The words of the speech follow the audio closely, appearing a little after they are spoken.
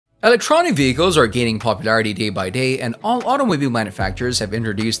Electronic vehicles are gaining popularity day by day, and all automobile manufacturers have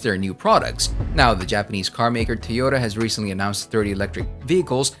introduced their new products. Now, the Japanese carmaker Toyota has recently announced 30 electric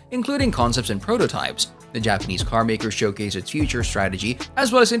vehicles, including concepts and prototypes. The Japanese carmaker showcased its future strategy,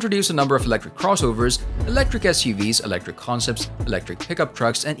 as well as introduced a number of electric crossovers, electric SUVs, electric concepts, electric pickup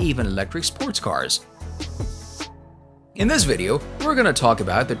trucks, and even electric sports cars. In this video, we're going to talk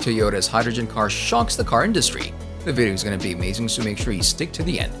about the Toyota's hydrogen car shocks the car industry. The video is going to be amazing, so make sure you stick to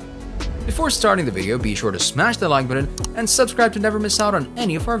the end. Before starting the video, be sure to smash the like button and subscribe to never miss out on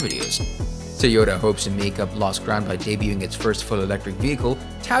any of our videos. Toyota hopes to make up lost ground by debuting its first full electric vehicle,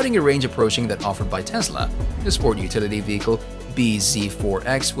 touting a range approaching that offered by Tesla. The sport utility vehicle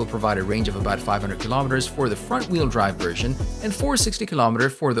BZ4X will provide a range of about 500 km for the front-wheel drive version and 460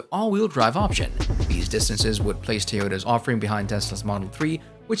 km for the all-wheel drive option. These distances would place Toyota's offering behind Tesla's Model 3,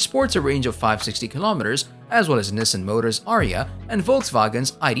 which sports a range of 560 km, as well as Nissan Motors' Ariya and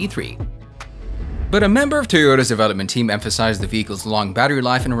Volkswagen's ID.3. But a member of Toyota's development team emphasized the vehicle's long battery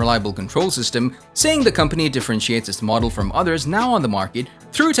life and reliable control system, saying the company differentiates its model from others now on the market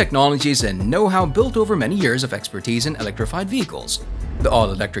through technologies and know-how built over many years of expertise in electrified vehicles. The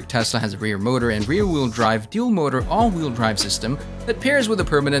all-electric Tesla has a rear motor and rear-wheel drive dual-motor all-wheel drive system that pairs with a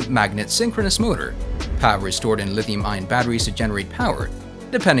permanent magnet synchronous motor. Power is stored in lithium-ion batteries to generate power.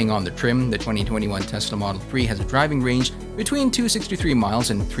 Depending on the trim, the 2021 Tesla Model 3 has a driving range between 263 miles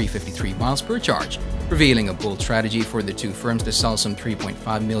and 353 miles per charge, revealing a bold strategy for the two firms to sell some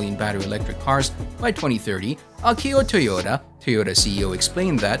 3.5 million battery electric cars by 2030. Akio Toyoda, Toyota CEO,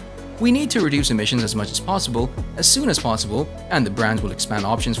 explained that, "We need to reduce emissions as much as possible, as soon as possible, and the brands will expand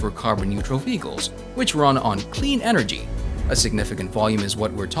options for carbon-neutral vehicles, which run on clean energy. A significant volume is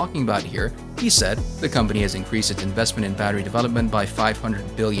what we're talking about here," he said. The company has increased its investment in battery development by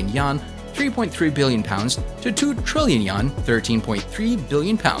 500 billion yuan, 3.3 billion pounds, to 2 trillion yuan, 13.3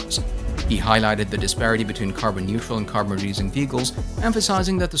 billion pounds. He highlighted the disparity between carbon-neutral and carbon-reducing vehicles,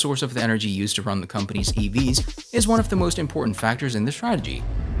 emphasizing that the source of the energy used to run the company's EVs is one of the most important factors in the strategy.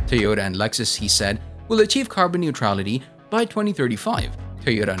 Toyota and Lexus, he said, will achieve carbon neutrality by 2035.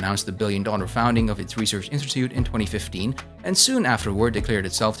 Toyota announced the billion-dollar founding of its research institute in 2015 and soon afterward declared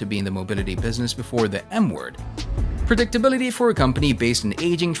itself to be in the mobility business before the M word. Predictability for a company based in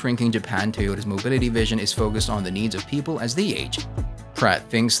aging, shrinking Japan, Toyota's mobility vision is focused on the needs of people as they age. Pratt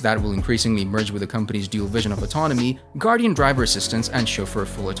thinks that will increasingly merge with the company's dual vision of autonomy, guardian driver assistance, and chauffeur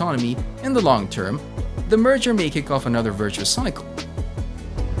full autonomy. In the long term, the merger may kick off another virtuous cycle.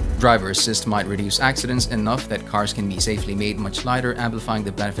 Driver assist might reduce accidents enough that cars can be safely made much lighter, amplifying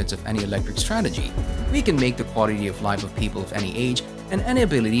the benefits of any electric strategy. We can make the quality of life of people of any age and any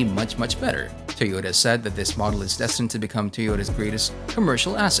ability much better. Toyota said that this model is destined to become Toyota's greatest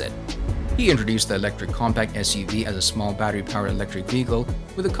commercial asset. He introduced the electric compact SUV as a small battery-powered electric vehicle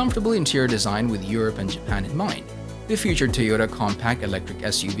with a comfortable interior design with Europe and Japan in mind. The future Toyota compact electric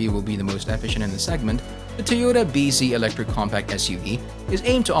SUV will be the most efficient in the segment. The Toyota BZ electric compact SUV is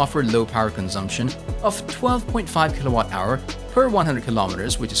aimed to offer low power consumption of 12.5 kWh per 100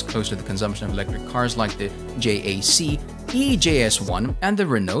 km, which is close to the consumption of electric cars like the JAC, EJS1, and the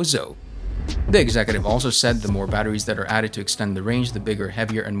Renault Zoe. The executive also said the more batteries that are added to extend the range, the bigger,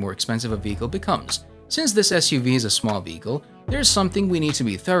 heavier, and more expensive a vehicle becomes. Since this SUV is a small vehicle, there's something we need to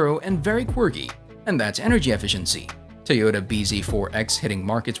be thorough and very quirky, and that's energy efficiency. Toyota BZ4X, hitting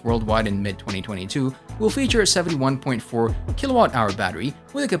markets worldwide in mid-2022, will feature a 71.4 kWh battery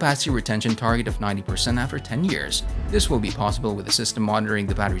with a capacity retention target of 90% after 10 years. This will be possible with the system monitoring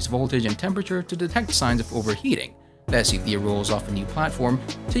the battery's voltage and temperature to detect signs of overheating. The SUV rolls off a new platform,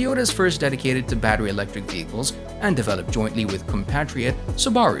 Toyota's first dedicated to battery electric vehicles, and developed jointly with compatriot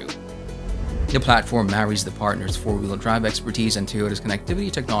Subaru. The platform marries the partner's four-wheel drive expertise and Toyota's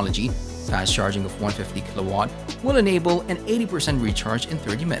connectivity technology. Fast charging of 150 kW will enable an 80% recharge in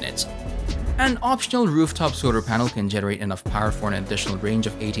 30 minutes. An optional rooftop solar panel can generate enough power for an additional range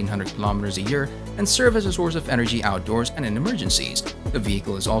of 1,800 km a year and serve as a source of energy outdoors and in emergencies. The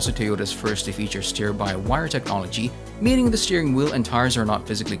vehicle is also Toyota's first to feature steer-by-wire technology, meaning the steering wheel and tires are not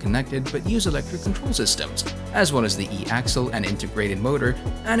physically connected but use electric control systems, as well as the e-axle, an integrated motor,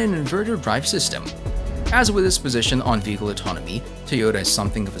 and an inverter drive system. As with its position on vehicle autonomy, Toyota is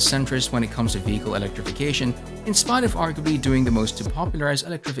something of a centrist when it comes to vehicle electrification, in spite of arguably doing the most to popularize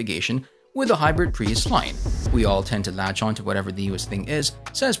electrification with the hybrid Prius line. We all tend to latch on to whatever the newest thing is,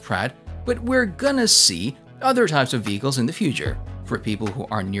 says Pratt, but we're gonna see other types of vehicles in the future. For people who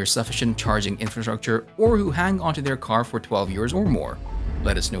are near sufficient charging infrastructure or who hang onto their car for 12 years or more.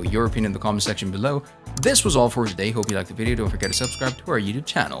 Let us know your opinion in the comment section below. This was all for today. Hope you liked the video. Don't forget to subscribe to our YouTube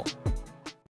channel.